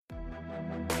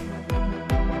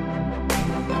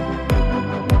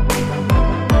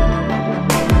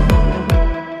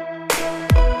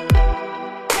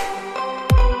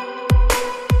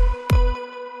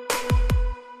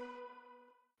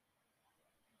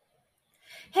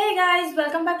Hey guys,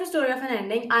 welcome back to Story of an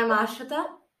Ending. I'm Ashrita.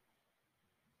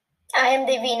 I am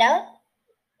Devina.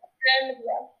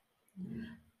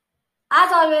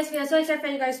 As always, we are so excited for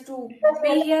you guys to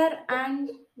be here and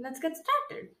let's get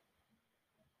started.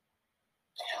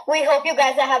 We hope you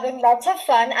guys are having lots of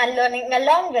fun and learning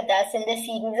along with us in this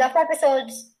series of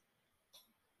episodes.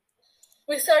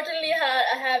 We certainly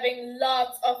are having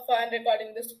lots of fun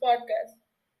recording this podcast.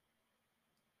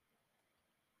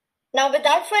 Now,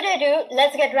 without further ado,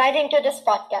 let's get right into this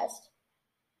podcast.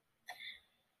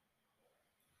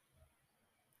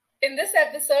 In this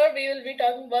episode, we will be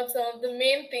talking about some of the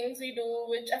main things we do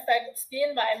which affects the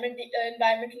environmental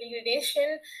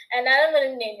degradation and animal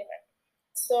endangerment.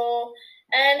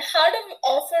 And how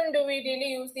often do we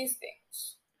really use these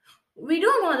things? We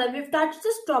do know that we've touched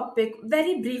this topic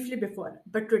very briefly before,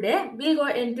 but today we'll go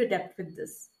into depth with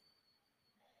this.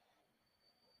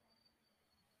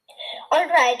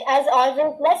 Alright, as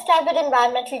always, let's start with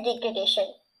environmental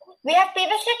degradation. We have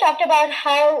previously talked about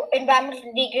how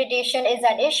environmental degradation is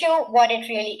an issue, what it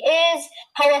really is,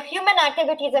 how a human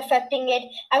activity is affecting it,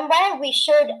 and why we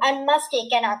should and must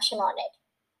take an action on it.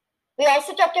 We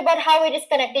also talked about how it is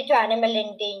connected to animal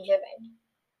endangerment.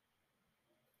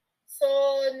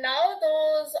 So now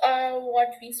those are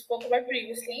what we spoke about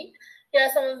previously. Here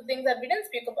are some of the things that we didn't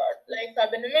speak about, like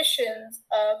carbon emissions,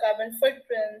 carbon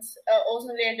footprints,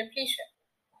 ozone layer depletion.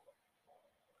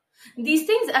 These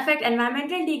things affect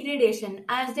environmental degradation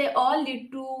as they all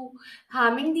lead to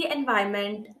harming the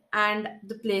environment and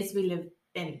the place we live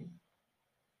in.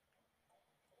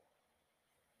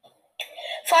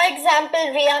 For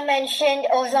example, Ria mentioned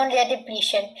ozone layer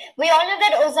depletion. We all know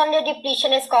that ozone layer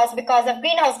depletion is caused because of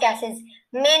greenhouse gases,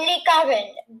 mainly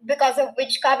carbon, because of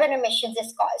which carbon emissions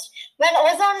is caused. When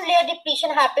ozone layer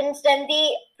depletion happens, then the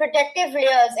protective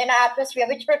layers in our atmosphere,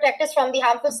 which protect us from the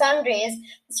harmful sun rays,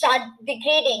 start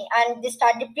degrading and they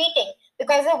start depleting,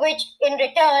 because of which, in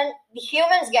return, the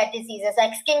humans get diseases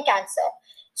like skin cancer.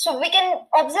 So we can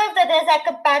observe that there's like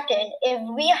a pattern. If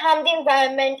we harm the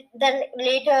environment, then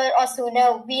later or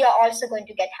sooner, we are also going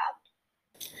to get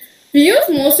harmed. We use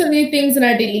most of these things in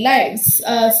our daily lives,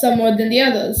 some more than the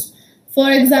others.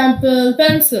 For example,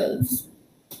 pencils,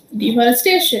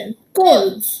 deforestation,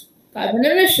 coals, carbon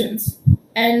emissions,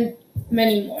 and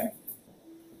many more.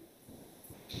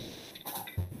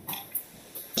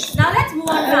 Now let's move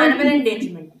on to animal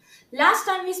endangerment. Last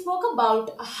time we spoke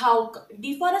about how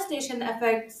deforestation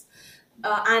affects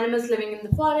animals living in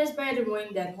the forest by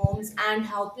removing their homes and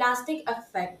how plastic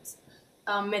affects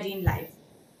marine life.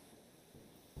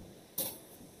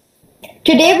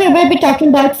 Today we will be talking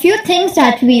about few things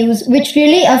that we use which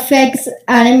really affects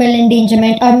animal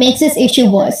endangerment or makes this issue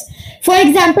worse. For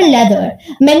example, leather.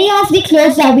 Many of the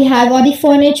clothes that we have or the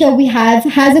furniture we have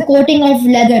has a coating of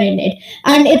leather in it.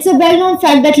 And it's a well-known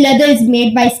fact that leather is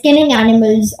made by skinning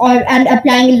animals and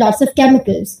applying lots of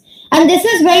chemicals. And this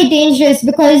is very dangerous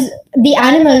because the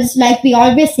animals, like we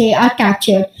always say, are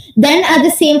captured. Then at the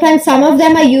same time, some of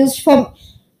them are used for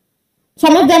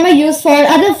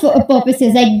other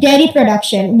purposes like dairy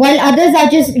production, while others are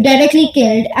just directly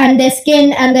killed and their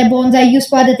skin and their bones are used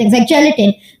for other things like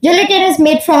gelatin. Gelatin is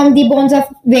made from the bones of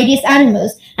various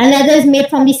animals and leather is made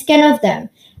from the skin of them.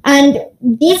 And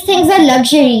these things are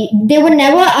luxury. They were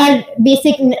never our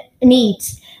basic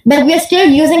needs. But we are still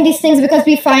using these things because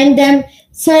we find them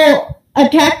so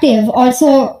attractive or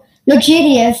so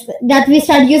luxurious that we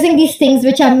start using these things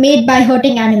which are made by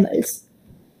hurting animals.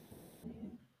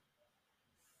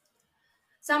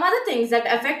 Some other things that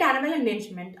affect animal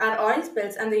endangerment are oil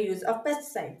spills and the use of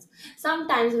pesticides.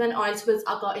 Sometimes when oil spills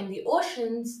occur in the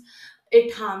oceans,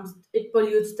 it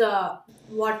pollutes the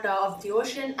water of the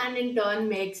ocean and in turn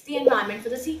makes the environment for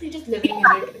the sea creatures living in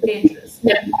it dangerous.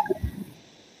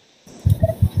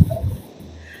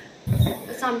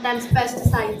 Sometimes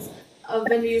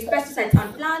when we use pesticides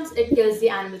on plants, it kills the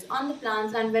animals on the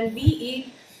plants, and when we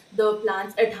eat the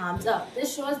plants, it harms us.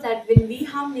 This shows that when we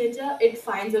harm nature, it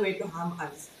finds a way to harm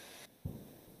us.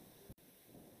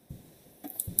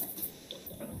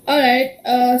 Alright,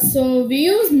 so we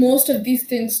use most of these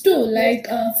things too, like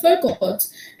fur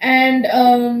coats and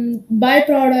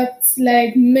byproducts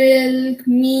like milk,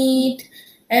 meat,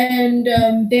 and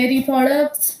dairy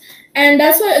products. And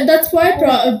that's why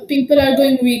people are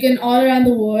going vegan all around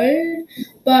the world.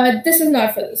 But this is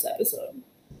not for this episode.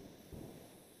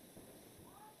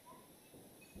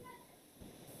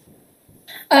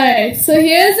 Alright, so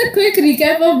here's a quick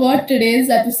recap of what today's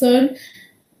episode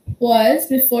was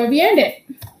before we end it.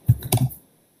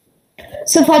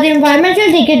 So for the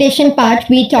environmental degradation part,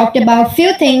 we talked about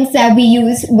few things that we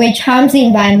use which harms the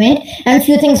environment and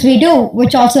few things we do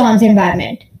which also harms the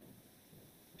environment.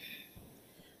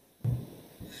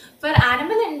 For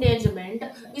animal endangerment,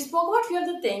 we spoke about few of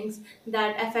the things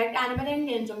that affect animal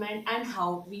endangerment and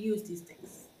how we use these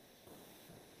things.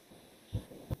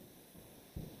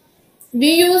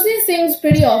 We use these things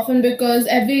pretty often because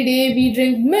every day we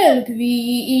drink milk, we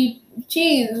eat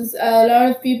cheese. A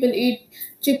lot of people eat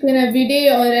chicken every day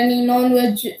or any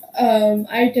non-veg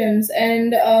items,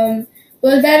 and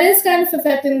well, that is kind of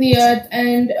affecting the earth.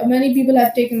 And many people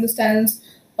have taken the stance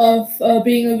of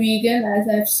being a vegan, as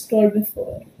I've told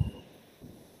before.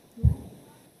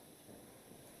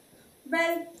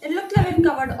 Well, it looked like we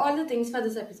covered all the things for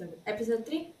this episode. Episode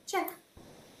 3, check.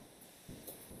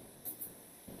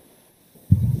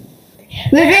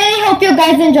 We really hope you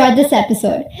guys enjoyed this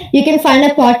episode. You can find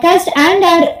our podcast and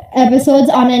our episodes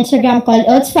on Instagram called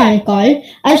Earth's Final Call,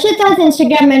 Ashita's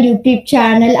Instagram and YouTube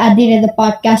channel at the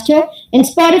Podcaster, in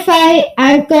Spotify,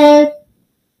 Anchor,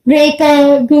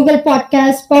 Breaker, Google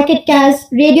Podcast, Pocket Cast,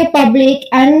 Radio Public,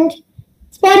 and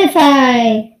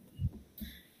Spotify.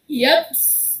 Yep.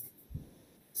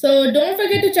 So don't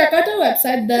forget to check out our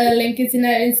website. The link is in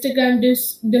our Instagram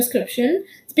description.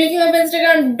 Speaking of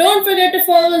Instagram, don't forget to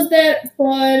follow us there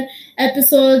for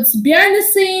episodes behind the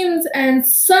scenes and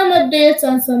some updates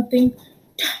on something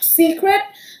top secret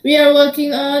we are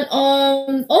working on.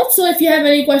 Also, if you have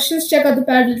any questions, check out the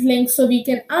Padlet link so we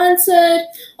can answer,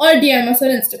 or DM us on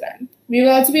Instagram. We will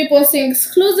also be posting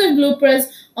exclusive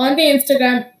bloopers on the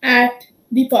Instagram at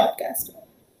the podcaster.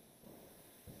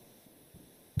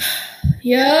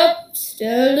 Yup,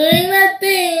 still doing that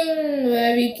thing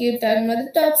where we keep talking about the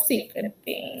top secret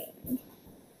thing.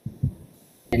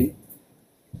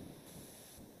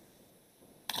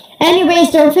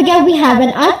 Anyways, don't forget we have an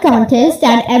art contest,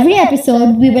 and every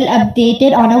episode we will update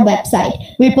it on our website.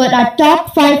 We'll put our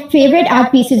top 5 favorite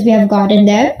art pieces we have got in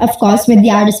there, of course, with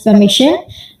the artist's permission.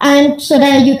 And so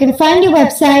that you can find the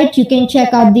website, you can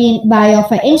check out the bio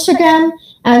of our Instagram.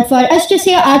 And for us to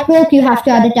see your artwork, you have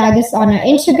to either tag us on our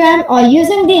Instagram or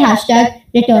using the hashtag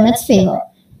return its favor.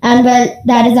 And well,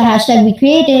 that is a hashtag we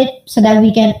created so that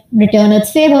we can return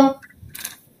its favor.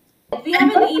 We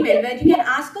have an email where you can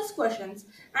ask us questions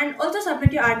and also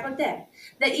submit your artwork there.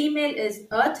 The email is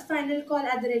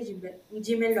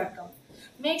earthfinalcall@gmail.com.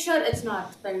 Make sure it's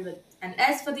not spelled with an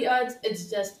S for the earth, it's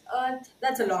just earth.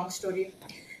 That's a long story.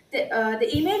 The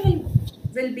email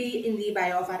will be in the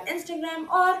bio of our Instagram,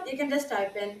 or you can just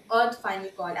type in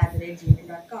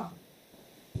earthfinalcall@gmail.com.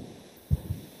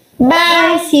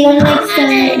 Bye. See you next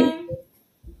time.